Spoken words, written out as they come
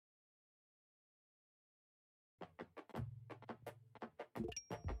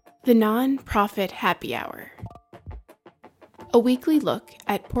The Nonprofit Happy Hour, a weekly look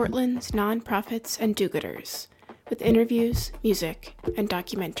at Portland's nonprofits and do-gooders, with interviews, music, and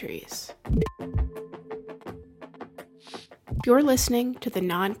documentaries. You're listening to the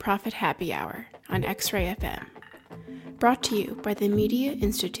Nonprofit Happy Hour on X-Ray FM, brought to you by the Media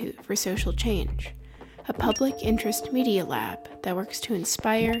Institute for Social Change, a public interest media lab that works to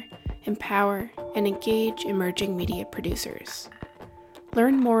inspire, empower, and engage emerging media producers.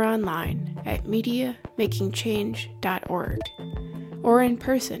 Learn more online at mediamakingchange.org or in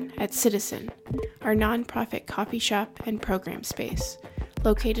person at Citizen, our nonprofit coffee shop and program space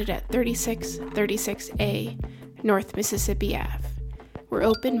located at 3636A North Mississippi Ave. We're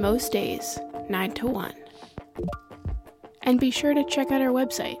open most days, 9 to 1. And be sure to check out our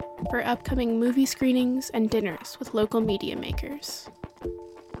website for upcoming movie screenings and dinners with local media makers.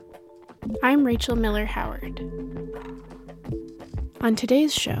 I'm Rachel Miller Howard. On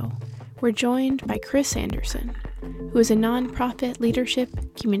today's show, we're joined by Chris Anderson, who is a nonprofit leadership,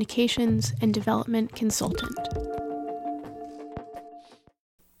 communications, and development consultant.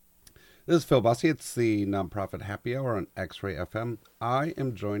 This is Phil Bussey. It's the Nonprofit Happy Hour on X-Ray FM. I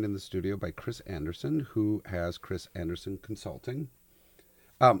am joined in the studio by Chris Anderson, who has Chris Anderson Consulting.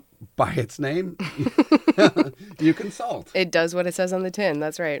 By its name, you consult. It does what it says on the tin.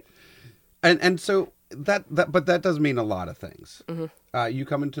 That's right. And so but that does mean a lot of things. Mm-hmm. You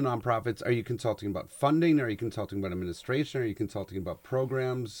come into nonprofits. Are you consulting about funding? Are you consulting about administration? Are you consulting about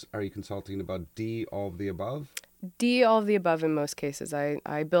programs? Are you consulting about D, all of the above? D, all of the above in most cases.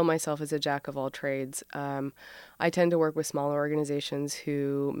 I bill myself as a jack of all trades. I tend to work with smaller organizations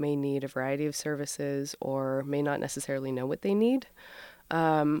who may need a variety of services or may not necessarily know what they need.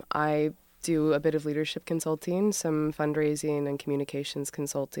 I do a bit of leadership consulting, some fundraising and communications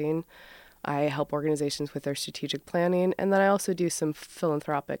consulting. I help organizations with their strategic planning, and then I also do some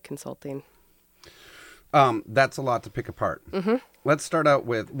philanthropic consulting. That's a lot to pick apart. Mm-hmm. Let's start out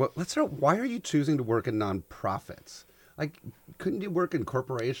with, why are you choosing to work in nonprofits? Like, couldn't you work in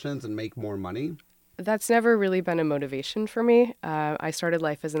corporations and make more money? That's never really been a motivation for me. I started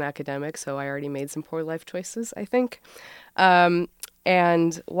life as an academic, so I already made some poor life choices, I think.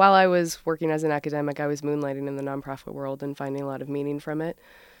 And while I was working as an academic, I was moonlighting in the nonprofit world and finding a lot of meaning from it.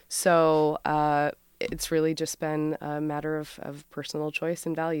 So it's really just been a matter of personal choice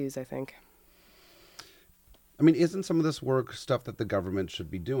and values, I think. I mean, isn't some of this work stuff that the government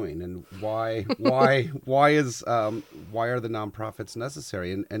should be doing? And why are the nonprofits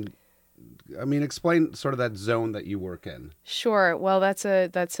necessary? And I mean, explain sort of that zone that you work in. Sure. Well, that's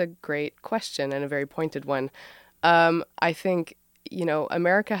a great question and a very pointed one. I think,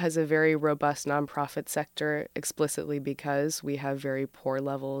 America has a very robust nonprofit sector explicitly because we have very poor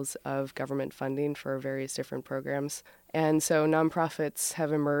levels of government funding for various different programs. And so nonprofits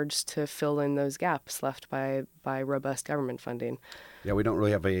have emerged to fill in those gaps left by robust government funding. Yeah, we don't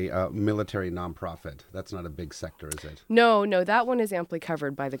really have a military nonprofit. That's not a big sector, is it? No, that one is amply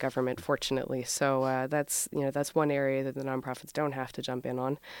covered by the government, fortunately. So that's one area that the nonprofits don't have to jump in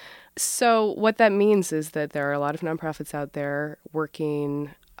on. So what that means is that there are a lot of nonprofits out there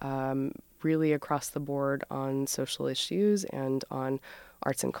working really across the board on social issues and on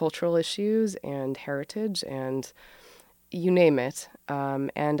arts and cultural issues and heritage and you name it.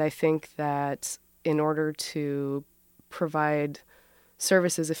 And I think that in order to provide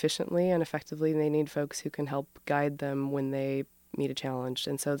services efficiently and effectively, they need folks who can help guide them when they meet a challenge.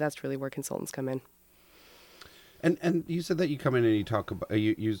 And so that's really where consultants come in. And you said that you come in and you talk about,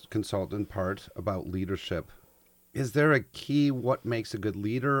 you consult in part about leadership. Is there a key what makes a good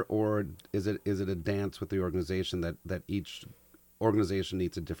leader, or is it a dance with the organization that each organization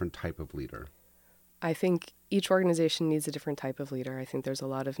needs a different type of leader? I think each organization needs a different type of leader. I think there's a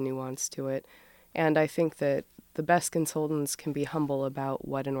lot of nuance to it. And I think that the best consultants can be humble about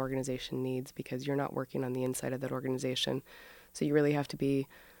what an organization needs because you're not working on the inside of that organization. So you really have to be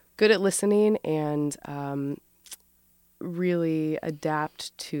good at listening and really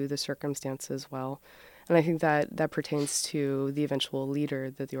adapt to the circumstances well. And I think that pertains to the eventual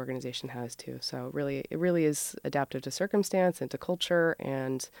leader that the organization has too. So it really is adaptive to circumstance and to culture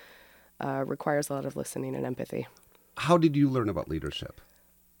and requires a lot of listening and empathy. How did you learn about leadership?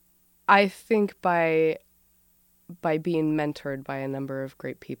 I think by being mentored by a number of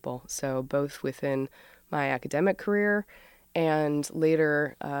great people. So both within my academic career and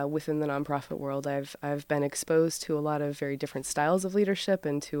later within the nonprofit world, I've been exposed to a lot of very different styles of leadership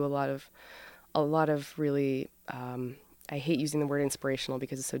and to a lot of really I hate using the word inspirational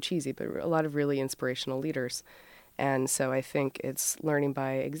because it's so cheesy, but a lot of really inspirational leaders. And so I think it's learning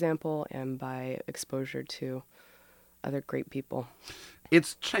by example and by exposure to other great people.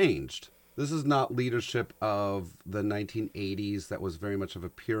 It's changed. This is not leadership of the 1980s that was very much of a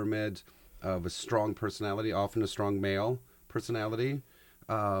pyramid of a strong personality, often a strong male personality.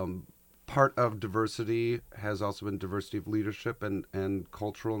 Part of diversity has also been diversity of leadership and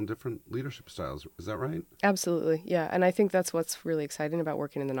cultural and different leadership styles. Is that right? Absolutely, yeah. And I think that's what's really exciting about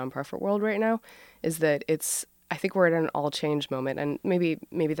working in the nonprofit world right now, is that I think we're at an all change moment, and maybe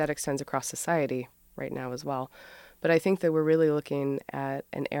that extends across society right now as well. But I think that we're really looking at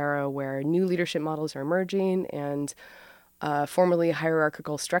an era where new leadership models are emerging, and formerly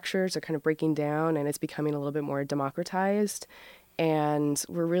hierarchical structures are kind of breaking down, and it's becoming a little bit more democratized. And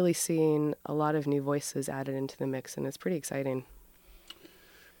we're really seeing a lot of new voices added into the mix, and it's pretty exciting.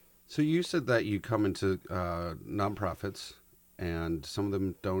 So you said that you come into nonprofits, and some of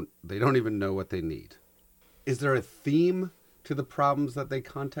them don't even know what they need. Is there a theme to the problems that they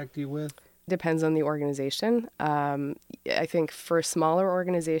contact you with? Depends on the organization. I think for smaller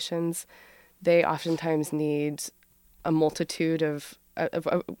organizations, they oftentimes need a multitude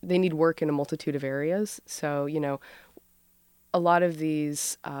they need work in a multitude of areas. So, a lot of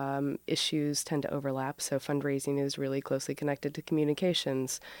these issues tend to overlap. So fundraising is really closely connected to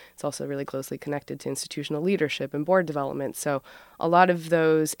communications. It's also really closely connected to institutional leadership and board development. So a lot of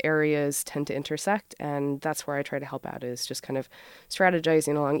those areas tend to intersect, and that's where I try to help out, is just kind of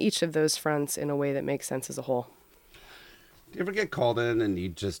strategizing along each of those fronts in a way that makes sense as a whole. Do you ever get called in and you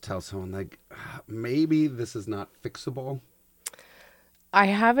just tell someone, like, maybe this is not fixable? I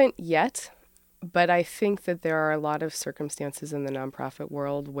haven't yet. But I think that there are a lot of circumstances in the nonprofit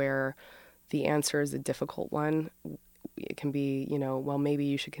world where the answer is a difficult one. It can be, well, maybe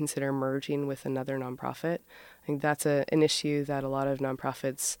you should consider merging with another nonprofit. I think that's an issue that a lot of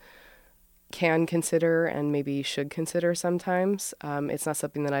nonprofits can consider and maybe should consider sometimes. It's not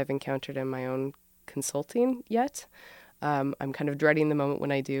something that I've encountered in my own consulting yet. I'm kind of dreading the moment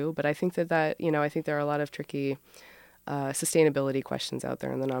when I do. But I think that I think there are a lot of tricky sustainability questions out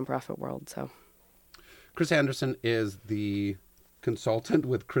there in the nonprofit world. So. Chris Anderson is the consultant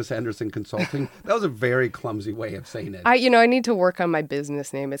with Chris Anderson Consulting. That was a very clumsy way of saying it. I need to work on my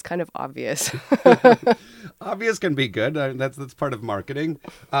business name. It's kind of obvious. Obvious can be good. That's part of marketing.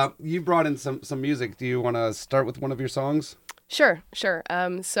 You brought in some music. Do you want to start with one of your songs? Sure.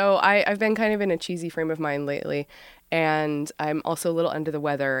 So I've been kind of in a cheesy frame of mind lately, and I'm also a little under the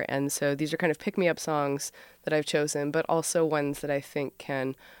weather. And so these are kind of pick-me-up songs that I've chosen, but also ones that I think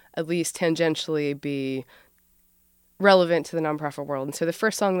can at least tangentially be relevant to the nonprofit world. And so the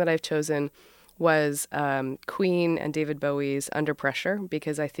first song that I've chosen was Queen and David Bowie's Under Pressure,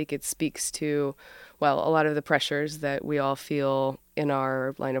 because I think it speaks to, a lot of the pressures that we all feel in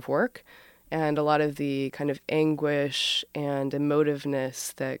our line of work, and a lot of the kind of anguish and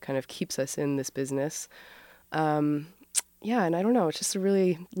emotiveness that kind of keeps us in this business. And I don't know, it's just a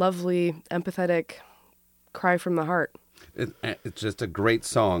really lovely, empathetic cry from the heart. It's just a great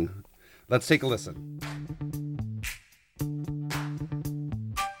song. Let's take a listen.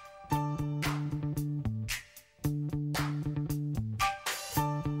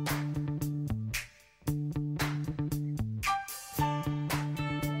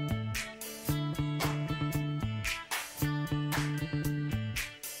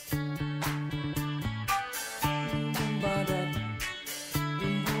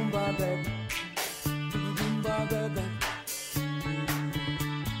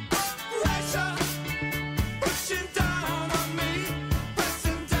 Pressure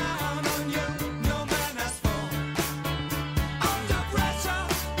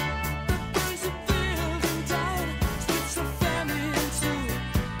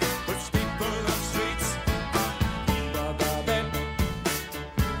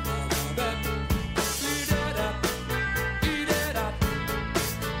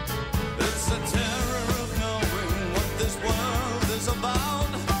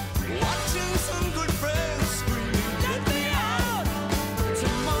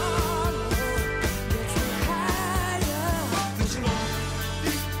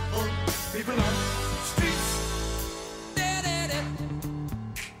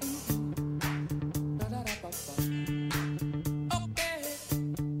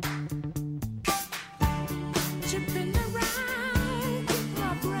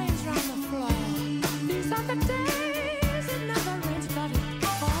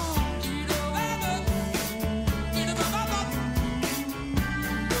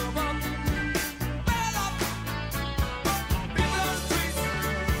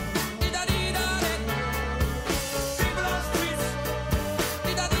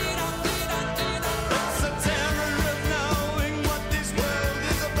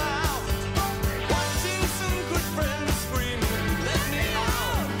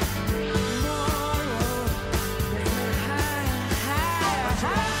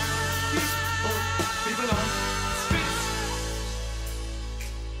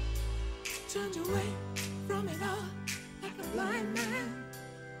turned away from it all like a blind man.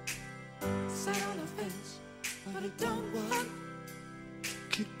 Sat on a fence, but it don't work.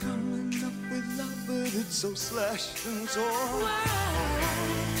 Keep coming up with love, but it's so slashed and torn.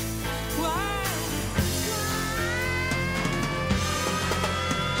 Why?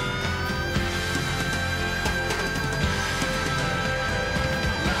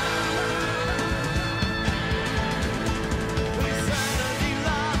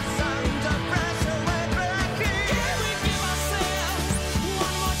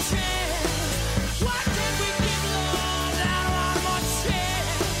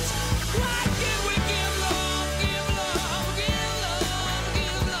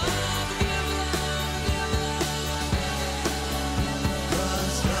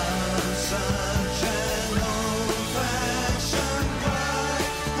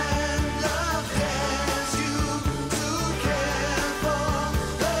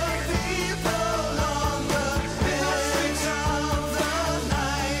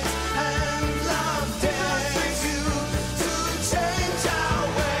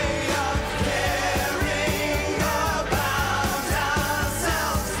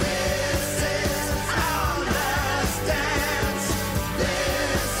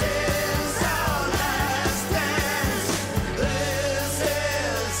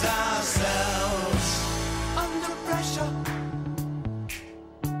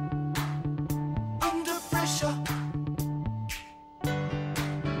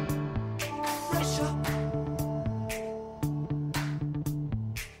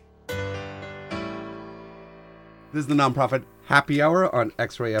 This is the Nonprofit Happy Hour on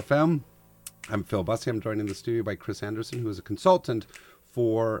X-Ray FM. I'm Phil Bussey. I'm joined in the studio by Chris Anderson, who is a consultant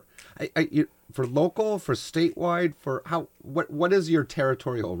for local, for statewide, for how. What is your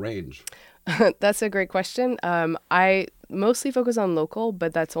territorial range? That's a great question. I mostly focus on local,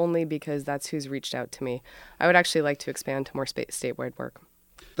 but that's only because that's who's reached out to me. I would actually like to expand to more statewide work.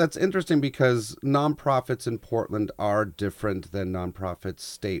 That's interesting because nonprofits in Portland are different than nonprofits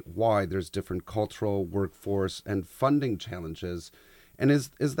statewide. There's different cultural, workforce, and funding challenges. And is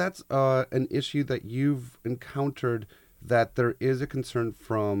that an issue that you've encountered, that there is a concern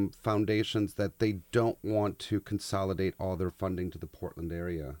from foundations that they don't want to consolidate all their funding to the Portland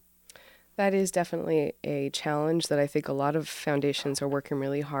area? That is definitely a challenge that I think a lot of foundations are working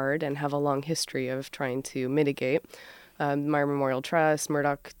really hard and have a long history of trying to mitigate. Meyer Memorial Trust,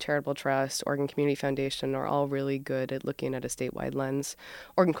 Murdoch Charitable Trust, Oregon Community Foundation are all really good at looking at a statewide lens.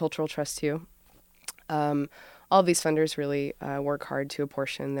 Oregon Cultural Trust, too. All these funders really work hard to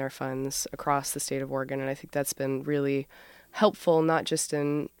apportion their funds across the state of Oregon, and I think that's been really helpful, not just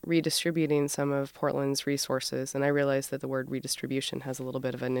in redistributing some of Portland's resources, and I realize that the word redistribution has a little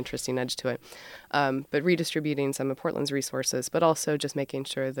bit of an interesting edge to it, but redistributing some of Portland's resources, but also just making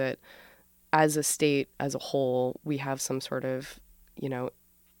sure that as a state, as a whole, we have some sort of,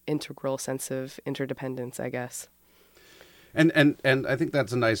 integral sense of interdependence, I guess. And I think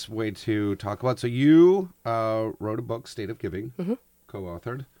that's a nice way to talk about. So you wrote a book, State of Giving,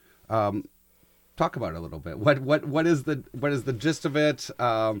 co-authored. Talk about it a little bit. What is the gist of it?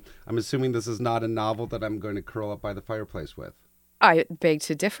 I'm assuming this is not a novel that I'm going to curl up by the fireplace with. I beg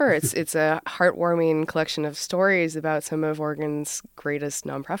to differ. It's a heartwarming collection of stories about some of Oregon's greatest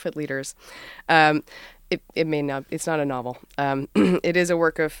nonprofit leaders. It's not a novel. It is a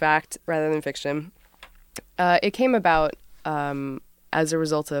work of fact rather than fiction. It came about as a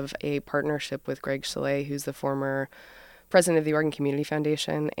result of a partnership with Greg Chalet, who's the former president of the Oregon Community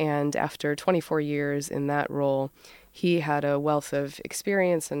Foundation. And after 24 years in that role, he had a wealth of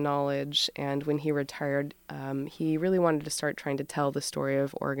experience and knowledge, and when he retired, he really wanted to start trying to tell the story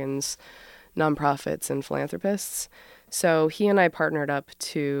of Oregon's nonprofits and philanthropists. So he and I partnered up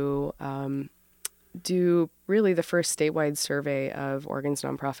to do really the first statewide survey of Oregon's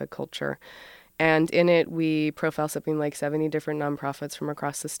nonprofit culture. And in it, we profiled something like 70 different nonprofits from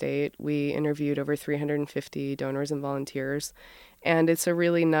across the state. We interviewed over 350 donors and volunteers. And it's a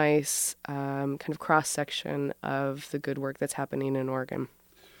really nice kind of cross-section of the good work that's happening in Oregon.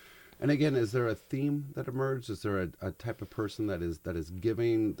 And again, is there a theme that emerged? Is there a type of person that is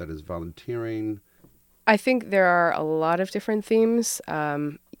giving, that is volunteering? I think there are a lot of different themes.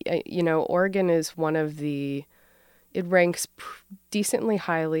 Oregon is one of the... It ranks decently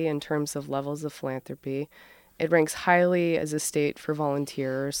highly in terms of levels of philanthropy. It ranks highly as a state for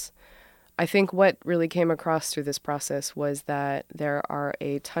volunteers. I think what really came across through this process was that there are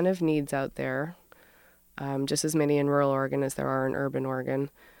a ton of needs out there, just as many in rural Oregon as there are in urban Oregon.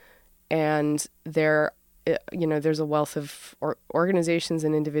 And there's a wealth of organizations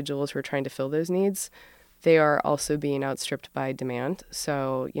and individuals who are trying to fill those needs. they are also being outstripped by demand.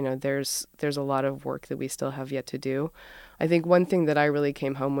 So, there's a lot of work that we still have yet to do. I think one thing that I really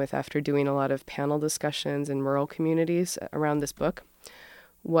came home with after doing a lot of panel discussions in rural communities around this book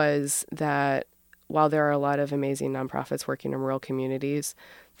was that while there are a lot of amazing nonprofits working in rural communities,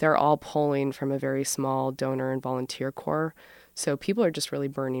 they're all pulling from a very small donor and volunteer core. So people are just really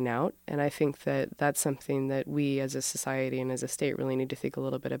burning out. And I think that that's something that we as a society and as a state really need to think a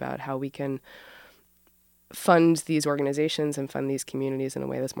little bit about, how we can fund these organizations and fund these communities in a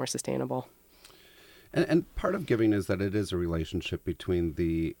way that's more sustainable. And part of giving is that it is a relationship between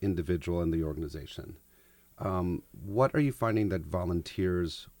the individual and the organization. What are you finding that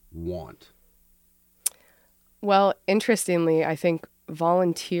volunteers want? Well, interestingly, I think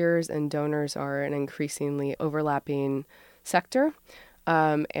volunteers and donors are an increasingly overlapping sector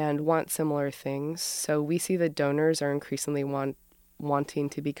and want similar things. So we see that donors are increasingly wanting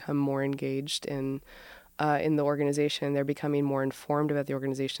to become more engaged in the organization. They're becoming more informed about the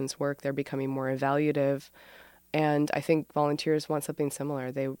organization's work. They're becoming more evaluative. And I think volunteers want something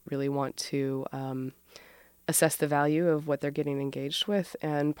similar. They really want to assess the value of what they're getting engaged with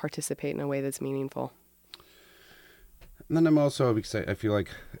and participate in a way that's meaningful. And then I'm also, I feel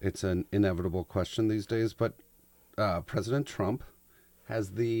like it's an inevitable question these days, but President Trump,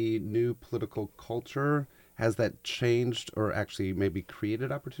 has the new political culture, has that changed or actually maybe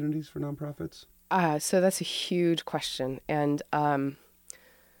created opportunities for nonprofits? So that's a huge question, and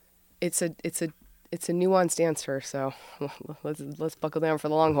it's a nuanced answer. So let's buckle down for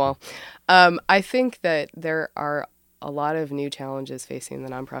the long haul. I think that there are a lot of new challenges facing the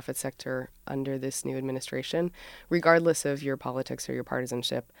nonprofit sector under this new administration, regardless of your politics or your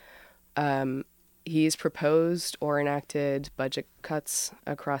partisanship. He's proposed or enacted budget cuts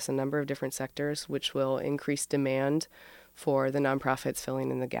across a number of different sectors, which will increase demand for the nonprofits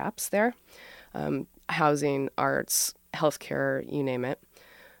filling in the gaps there. Housing, arts, healthcare, you name it.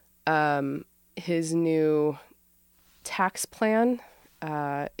 His new tax plan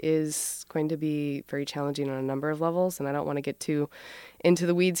is going to be very challenging on a number of levels, and I don't want to get too into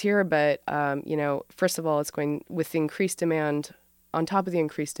the weeds here, but first of all, it's going with increased demand. On top of the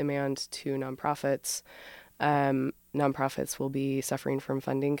increased demand to nonprofits, nonprofits will be suffering from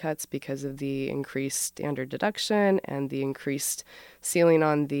funding cuts because of the increased standard deduction and the increased ceiling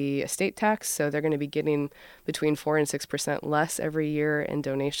on the estate tax. So they're going to be getting between 4% and 6% less every year in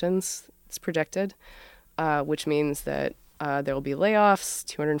donations, it's projected, which means that there will be layoffs.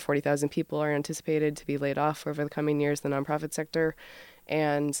 240,000 people are anticipated to be laid off over the coming years in the nonprofit sector.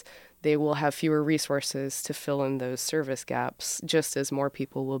 And they will have fewer resources to fill in those service gaps, just as more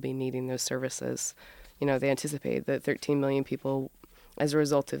people will be needing those services. They anticipate that 13 million people, as a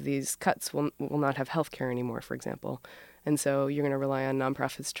result of these cuts, will not have health care anymore, for example. And so you're going to rely on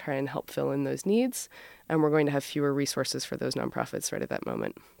nonprofits to try and help fill in those needs, and we're going to have fewer resources for those nonprofits right at that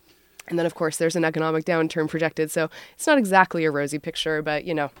moment. And then, of course, there's an economic downturn projected, so it's not exactly a rosy picture, but,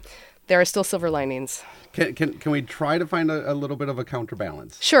 there are still silver linings. Can we try to find a little bit of a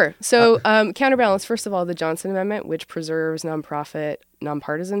counterbalance? Sure. So counterbalance, first of all, the Johnson Amendment, which preserves nonprofit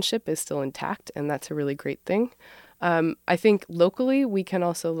nonpartisanship, is still intact, and that's a really great thing. I think locally we can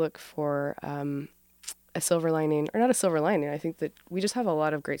also look for a silver lining, or not a silver lining. I think that we just have a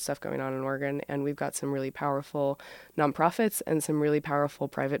lot of great stuff going on in Oregon, and we've got some really powerful nonprofits and some really powerful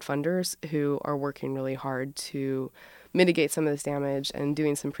private funders who are working really hard to mitigate some of this damage and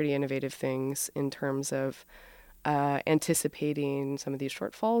doing some pretty innovative things in terms of anticipating some of these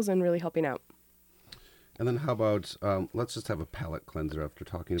shortfalls and really helping out. And then how about let's just have a palate cleanser after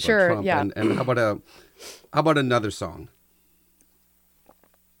talking about Trump. Yeah. And how about another song?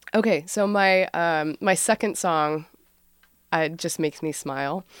 Okay, so my second song just makes me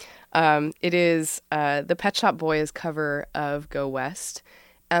smile. It is the Pet Shop Boys cover of Go West.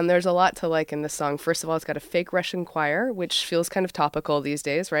 And there's a lot to like in this song. First of all, it's got a fake Russian choir, which feels kind of topical these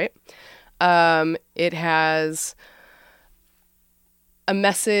days, right? It has a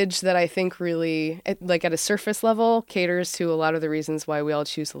message that I think really, like at a surface level, caters to a lot of the reasons why we all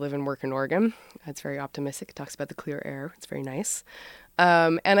choose to live and work in Oregon. It's very optimistic. It talks about the clear air. It's very nice.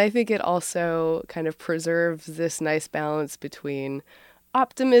 And I think it also kind of preserves this nice balance between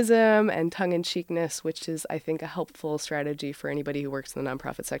optimism and tongue-in-cheekness, which is, I think, a helpful strategy for anybody who works in the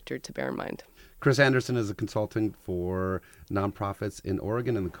nonprofit sector to bear in mind. Chris Anderson is a consultant for nonprofits in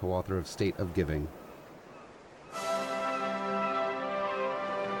Oregon and the co-author of State of Giving.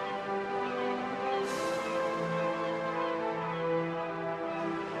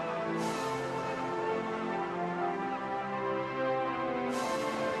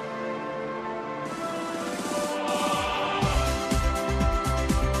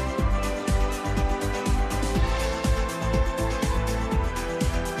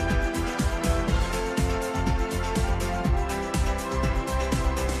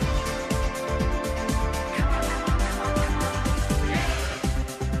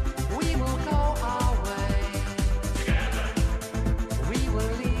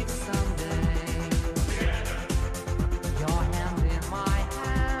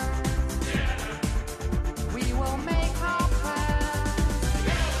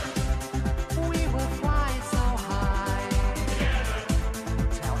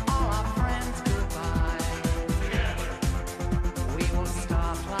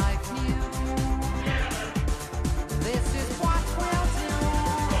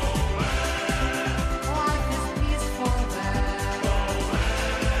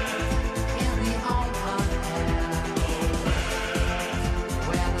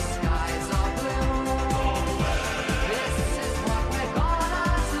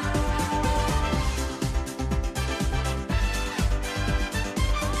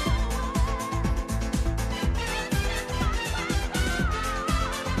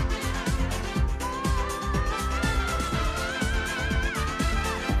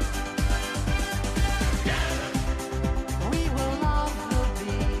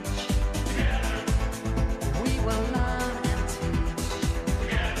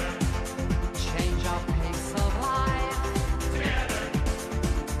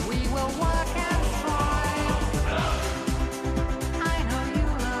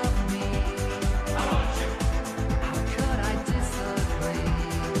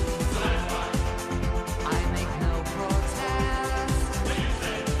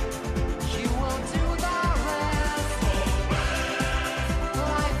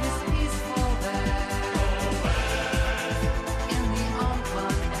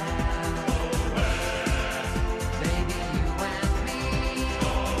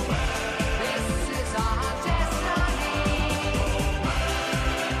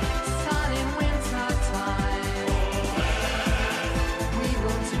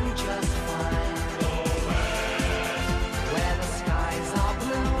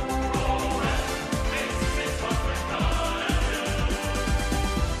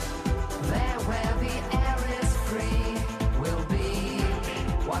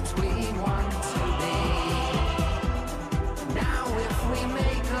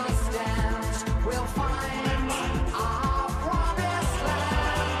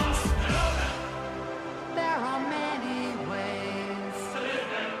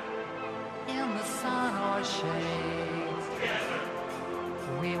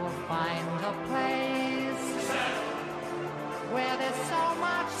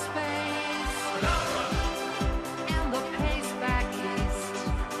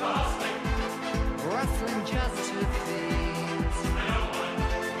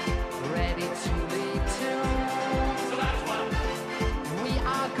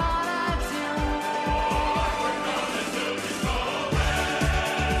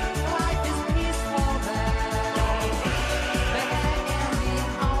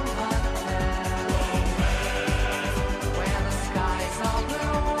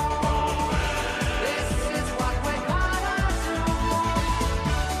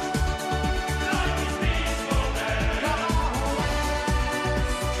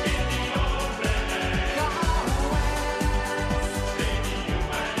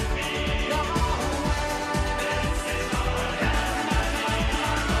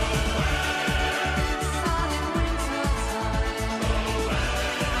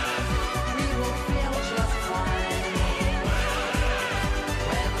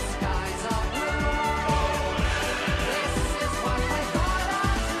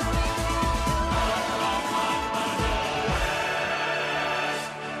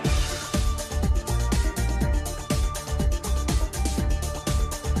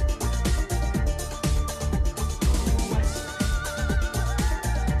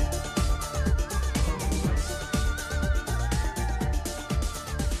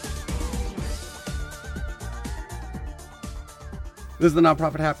 This is the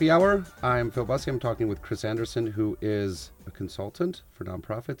Nonprofit Happy Hour. I'm Phil Bussey. I'm talking with Chris Anderson, who is a consultant for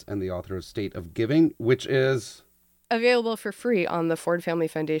nonprofits and the author of State of Giving, which is available for free on the Ford Family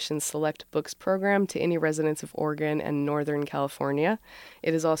Foundation's Select Books program to any residents of Oregon and Northern California.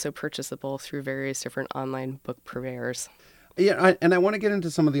 It is also purchasable through various different online book purveyors. Yeah, and I want to get into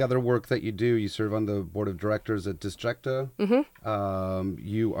some of the other work that you do. You serve on the board of directors at Disjecta.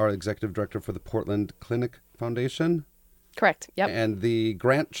 You are executive director for the Portland Clinic Foundation. Correct. Yep. And the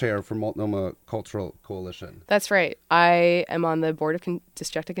grant chair for Multnomah Cultural Coalition. That's right. I am on the board of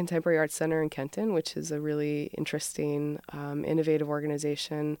Disjecta Contemporary Arts Center in Kenton, which is a really interesting, innovative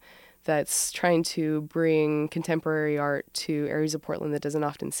organization that's trying to bring contemporary art to areas of Portland that doesn't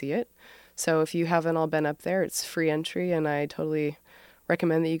often see it. So if you haven't all been up there, it's free entry, and I totally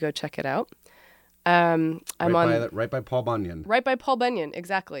recommend that you go check it out. I'm right by Paul Bunyan. Right by Paul Bunyan,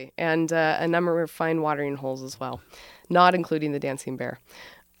 exactly. And a number of fine watering holes as well, not including the Dancing Bear.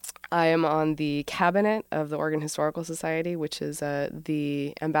 I am on the cabinet of the Oregon Historical Society, which is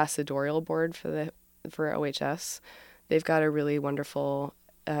the ambassadorial board for OHS. They've got a really wonderful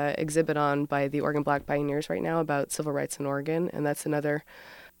exhibit on by the Oregon Black Pioneers right now about civil rights in Oregon, and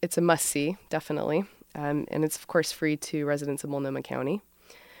it's a must-see, definitely. And it's, of course, free to residents of Multnomah County.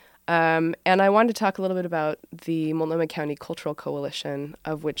 And I wanted to talk a little bit about the Multnomah County Cultural Coalition,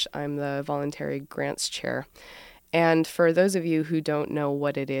 of which I'm the voluntary grants chair. And for those of you who don't know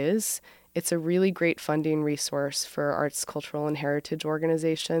what it is, it's a really great funding resource for arts, cultural, and heritage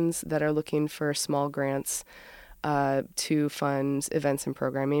organizations that are looking for small grants to fund events and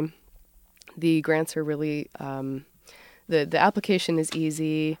programming. The grants are really, the application is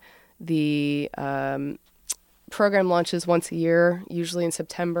easy. The program launches once a year, usually in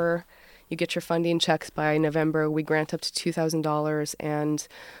September. You get your funding checks by November. We grant up to $2,000, and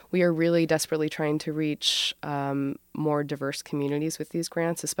we are really desperately trying to reach more diverse communities with these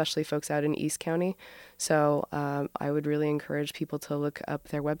grants, especially folks out in East County. So I would really encourage people to look up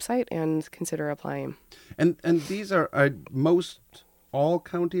their website and consider applying. And these are all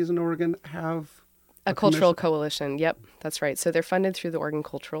counties in Oregon have a cultural coalition. Yep, that's right. So they're funded through the Oregon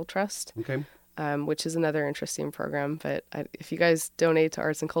Cultural Trust. Okay. Which is another interesting program. But if you guys donate to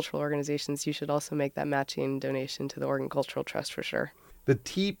arts and cultural organizations, you should also make that matching donation to the Oregon Cultural Trust for sure. The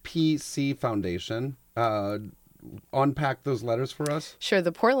TPC Foundation, unpack those letters for us. Sure.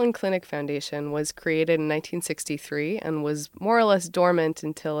 The Portland Clinic Foundation was created in 1963 and was more or less dormant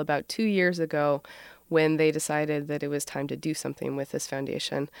until about 2 years ago, when they decided that it was time to do something with this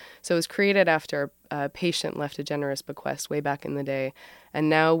foundation. So it was created after a patient left a generous bequest way back in the day. And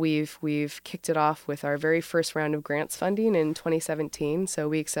now we've kicked it off with our very first round of grants funding in 2017. So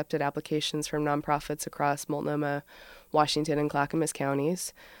we accepted applications from nonprofits across Multnomah, Washington, and Clackamas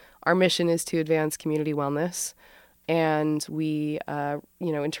counties. Our mission is to advance community wellness, and we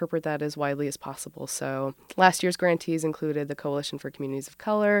interpret that as widely as possible. So last year's grantees included the Coalition for Communities of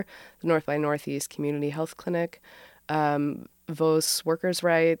Color, the North by Northeast Community Health Clinic, VOS Workers'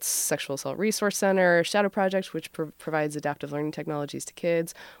 Rights, Sexual Assault Resource Center, Shadow Project, which provides adaptive learning technologies to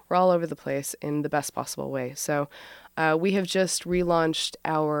kids. We're all over the place in the best possible way. So we have just relaunched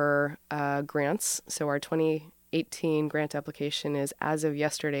our grants. So our 2018 grant application is, as of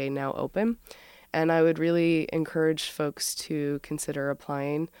yesterday, now open. And I would really encourage folks to consider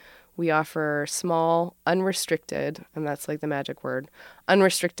applying. We offer small, unrestricted, and that's like the magic word,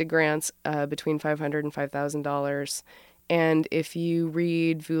 unrestricted grants between $500 and $5,000. And if you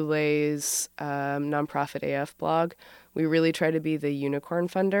read Vule's nonprofit AF blog, we really try to be the unicorn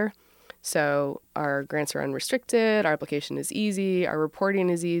funder. So our grants are unrestricted, our application is easy, our reporting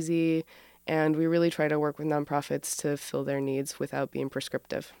is easy, and we really try to work with nonprofits to fill their needs without being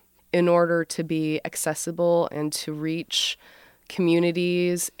prescriptive. In order to be accessible and to reach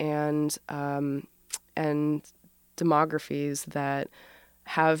communities and demographies that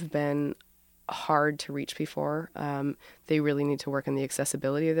have been hard to reach before, they really need to work on the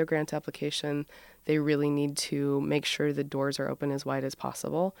accessibility of their grant application. They really need to make sure the doors are open as wide as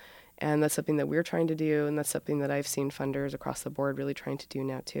possible. And that's something that we're trying to do, and that's something that I've seen funders across the board really trying to do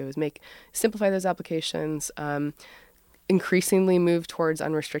now too, is simplify those applications, increasingly move towards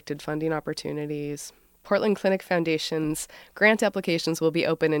unrestricted funding opportunities. Portland Clinic Foundation's grant applications will be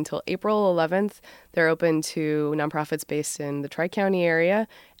open until April 11th. They're open to nonprofits based in the Tri-County area,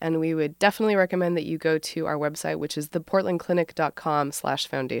 and we would definitely recommend that you go to our website, which is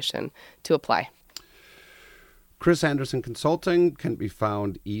theportlandclinic.com/foundation, to apply. Chris Anderson Consulting can be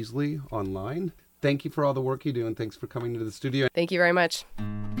found easily online. Thank you for all the work you do, and thanks for coming to the studio. Thank you very much.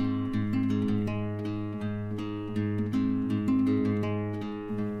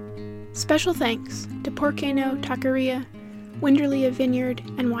 Special thanks to Porcano Taqueria, Winderlia Vineyard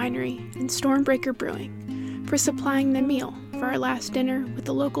and Winery, and Stormbreaker Brewing for supplying the meal for our last dinner with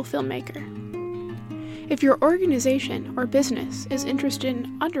the local filmmaker. If your organization or business is interested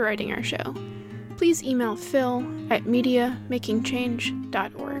in underwriting our show, please email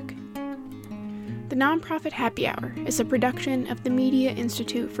phil@mediamakingchange.org. The Nonprofit Happy Hour is a production of the Media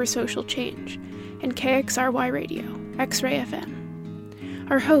Institute for Social Change and KXRY Radio, X-Ray FM.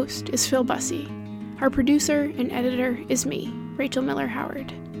 Our host is Phil Bussey. Our producer and editor is me, Rachel Miller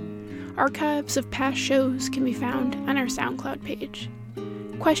Howard. Archives of past shows can be found on our SoundCloud page.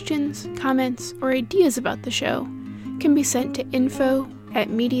 Questions, comments, or ideas about the show can be sent to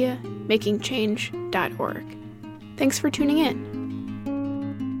info@mediamakingchange.org. Thanks for tuning in.